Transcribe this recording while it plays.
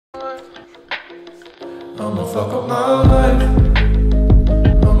I'ma fuck up my life.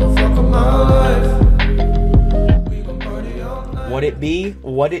 I'ma fuck up my life. We gon' party all night. What it be?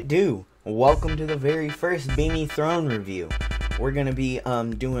 What it do? Welcome to the very first BeamyThrone review. We're gonna be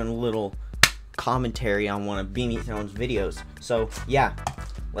doing a little commentary on one of BeamyThrone's videos. So yeah,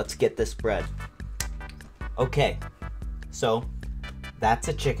 let's get this bread. Okay, so that's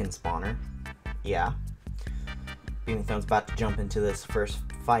a chicken spawner. Yeah. BeamyThrone's about to jump into this first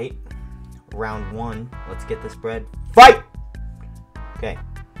fight. Round one. Let's get this bread. Fight! Okay.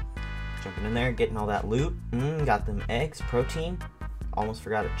 Jumping in there, getting all that loot. Got them eggs, protein. Almost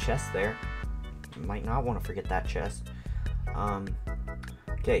forgot a chest there. Might not want to forget that chest.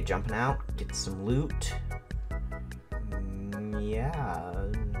 Okay, jumping out, get some loot. Yeah.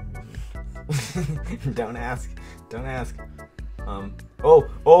 Don't ask. Don't ask.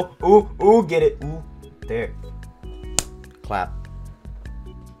 Ooh, get it. Ooh, there. Clap.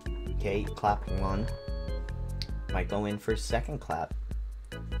 Okay, clap one. Might go in for second clap.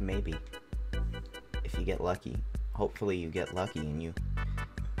 Maybe. If you get lucky. Hopefully you get lucky and you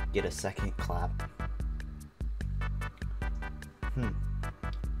get a second clap.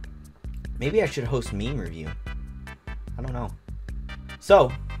 Maybe I should host meme review. I don't know.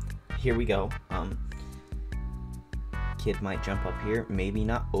 So, here we go. Kid might jump up here. Maybe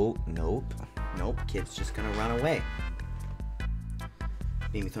not. Oh, nope. Nope. Kid's just gonna run away.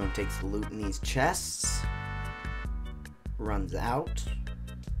 BeamyThrone takes the loot in these chests. Runs out.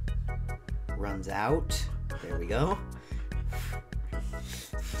 Runs out. There we go.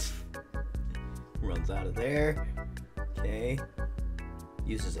 Runs out of there. Okay.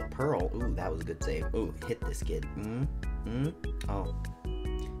 Uses a pearl. Ooh, that was a good save. Ooh, hit this kid. Oh.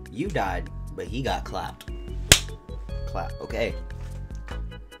 You died, but he got clapped. Clap. Okay.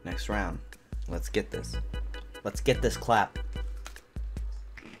 Next round. Let's get this. Let's get this clap.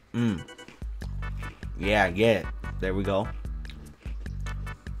 Yeah, get it. There we go.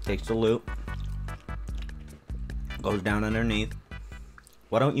 Takes the loot. Goes down underneath.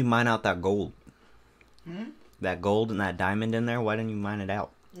 Why don't you mine out that gold? That gold and that diamond in there, why didn't you mine it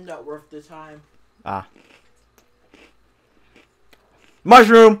out? Not worth the time. Ah.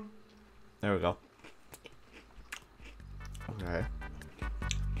 Mushroom! There we go. Okay.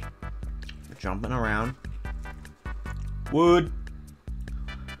 Jumping around. Wood.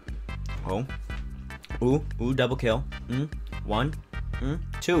 Oh. Ooh, double kill. One.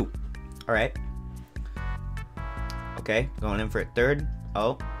 Two. Alright. Okay, going in for a third.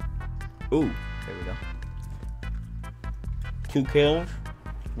 Oh. Ooh, there we go. 2 kills.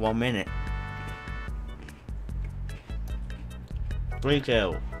 1 minute. 3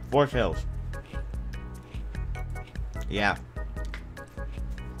 kills. 4 kills. Yeah.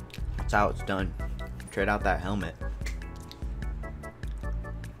 That's how it's done. Trade out that helmet.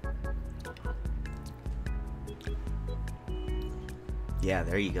 Yeah,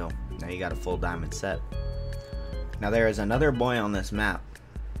 there you go. Now you got a full diamond set. Now there is another boy on this map.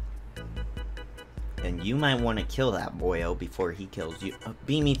 And you might want to kill that boyo before he kills you.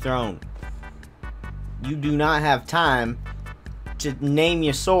 BeamyThrone. You do not have time to name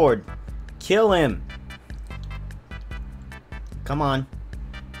your sword. Kill him. Come on.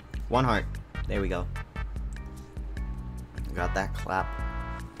 1 heart. There we go. Got that clap.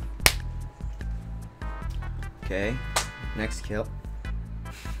 Okay. Next kill.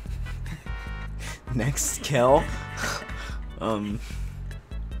 Next kill.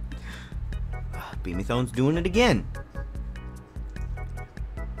 BeamyThrone's doing it again.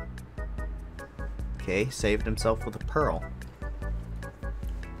 Okay, saved himself with a pearl.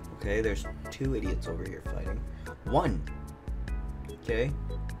 Okay, there's 2 idiots over here fighting. 1. Okay.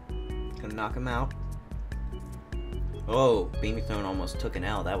 Gonna knock him out. Oh, BeamyThrone almost took an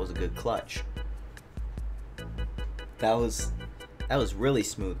L. That was a good clutch. That was really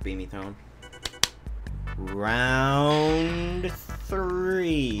smooth, BeamyThrone. Round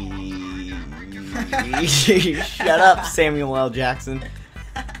 3. Shut up, Samuel L. Jackson.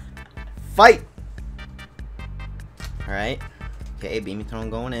 Fight! Alright. Okay,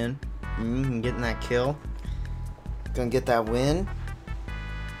 BeamyThrone going in. Getting that kill. Gonna get that win.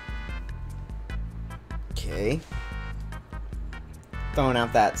 Okay. Throwing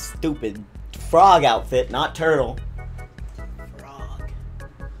out that stupid frog outfit, not turtle. Frog.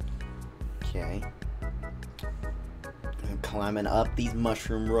 Okay. Climbing up these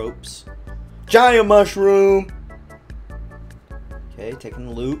mushroom ropes. Giant mushroom! Okay, taking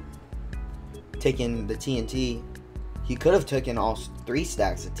the loot. Taking the TNT. He could have taken all 3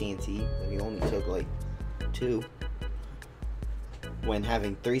 stacks of TNT, but he only took like 2. When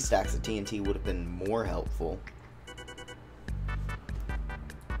having 3 stacks of TNT would have been more helpful.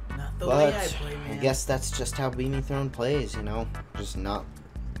 Nothing. The way I But play, I man. guess that's just how BeamyThrone plays, you know? Just not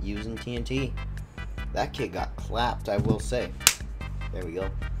using TNT. That kid got clapped, I will say. There we go.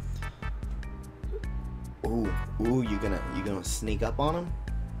 Ooh, you gonna sneak up on him?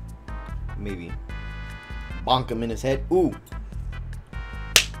 Maybe bonk him in his head. Ooh.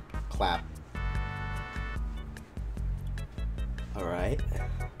 Clap. Alright.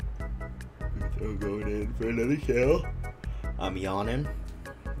 I'm going in for another kill. I'm yawning.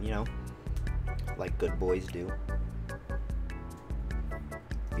 You know, like good boys do.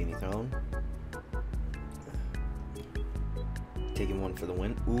 BeamyThrone. Taking one for the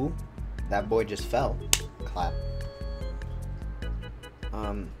win. Ooh. That boy just fell. Clap.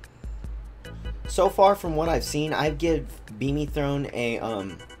 So far from what I've seen, I'd give BeamyThrone a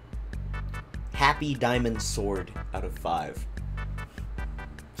happy diamond sword out of 5.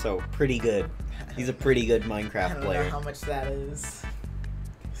 So pretty good. He's a pretty good I Minecraft don't player. know how much that is.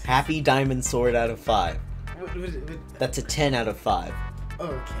 Happy diamond sword out of 5. What, That's a 10 out of 5. oh,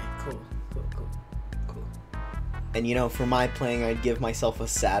 okay, cool. And you know, for my playing, I'd give myself a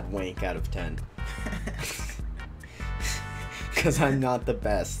sad wank out of 10. Because I'm not the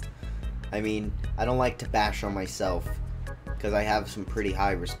best. I mean, I don't like to bash on myself. Because I have some pretty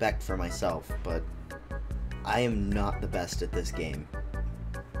high respect for myself. But I am not the best at this game.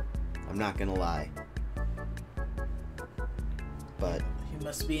 I'm not gonna lie. But You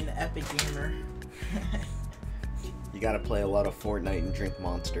must be an epic gamer. you gotta play a lot of Fortnite and drink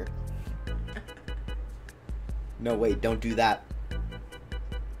Monster. No, wait, don't do that.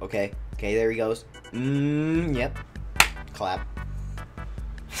 Okay, there he goes. Yep. Clap.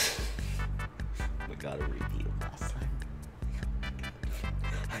 We gotta repeat it last time.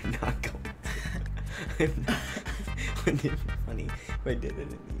 I'm not going to. Wouldn't it be funny if I did it in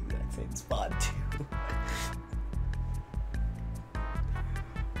the exact same spot, too?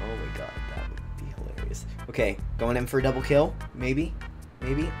 Oh my god, that would be hilarious. Okay, going in for a double kill. Maybe.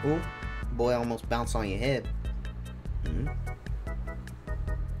 Ooh, boy almost bounced on your head.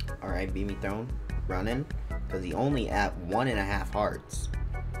 Alright, BeamyThrone running. Because he only at 1.5 hearts.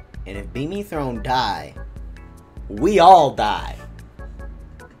 And if BeamyThrone die, we all die.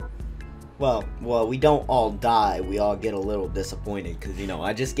 Well, we don't all die. We all get a little disappointed. Because, you know,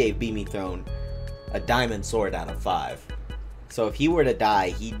 I just gave BeamyThrone a diamond sword out of 5. So if he were to die,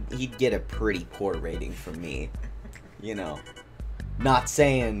 he'd get a pretty poor rating from me. You know. Not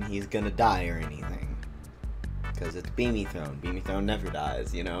saying he's gonna die or anything. Because it's BeamyThrone. BeamyThrone never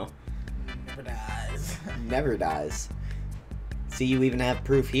dies, you know? Never dies. Never dies. See, you even have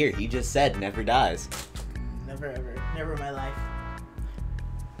proof here. He just said never dies. Never ever. Never in my life.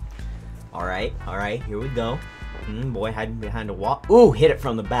 Alright, here we go. Boy hiding behind a wall. Ooh, hit it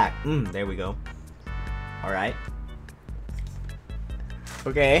from the back. There we go. Alright.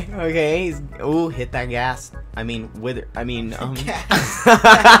 Okay, he's... Ooh, hit that gas. Gas.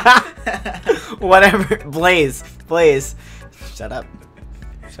 Whatever. Blaze. Shut up.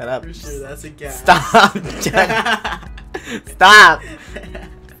 For sure, that's a gas. Stop. Stop.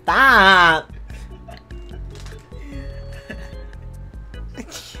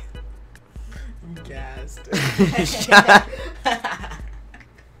 I'm gassed. Shut up.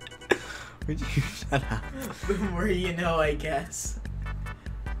 Would you shut up? The more you know, I guess.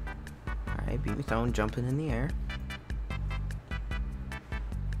 Alright, BeamyThrone jumping in the air.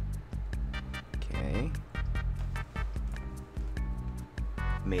 Okay.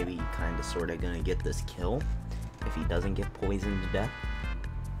 Maybe kinda sorta gonna get this kill if he doesn't get poisoned to death.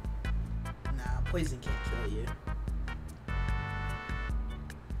 Nah, poison can't kill you.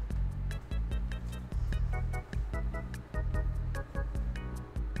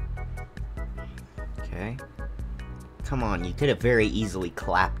 Okay. Come on, you could have very easily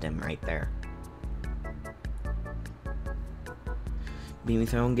clapped him right there.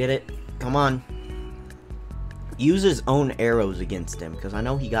 BeamyThrone, get it? Come on. Use his own arrows against him, because I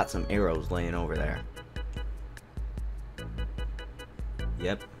know he got some arrows laying over there.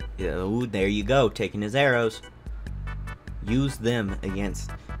 Yep. Yeah, ooh, there you go, taking his arrows. Use them against...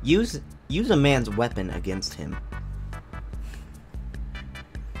 Use a man's weapon against him.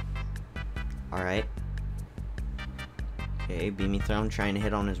 Alright. Okay, BeamyThrone trying to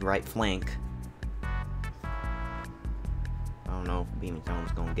hit on his right flank. I don't know if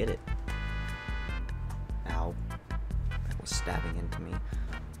BeamyThrone's gonna get it. Ow. That was stabbing into me.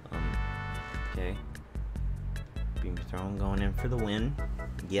 Okay. BeamyThrone going in for the win.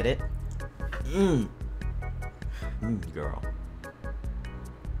 Get it? Girl.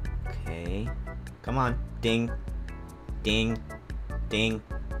 Okay. Come on. Ding. Ding. Ding.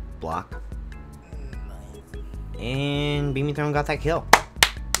 Block. And BeamyThrone got that kill.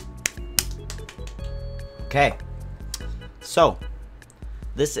 Okay. So,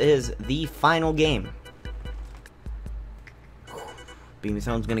 this is the final game.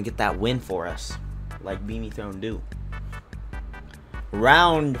 BeamyThrone's gonna get that win for us, like BeamyThrone do.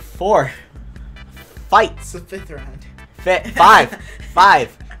 Round 4. Fight. It's the 5th round. 5.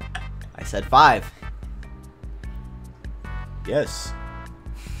 5. I said 5. Yes.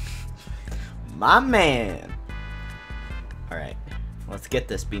 My man. Alright. Let's get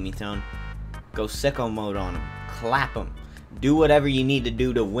this, BeamyThrone. Go sicko mode on him. Clap him. Do whatever you need to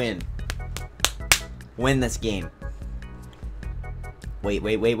do to win. Win this game. Wait.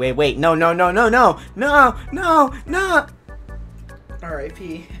 No.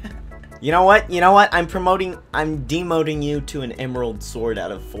 R.I.P. You know what? I'm demoting you to an emerald sword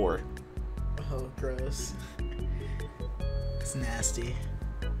out of 4. Oh, gross. It's nasty.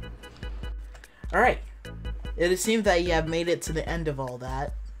 Alright. It seems that you have made it to the end of all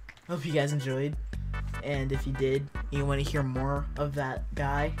that. Hope you guys enjoyed. And if you did, you want to hear more of that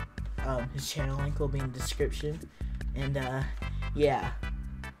guy, his channel link will be in the description. And, yeah.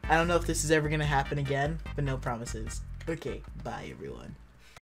 I don't know if this is ever going to happen again, but no promises. Okay, bye everyone.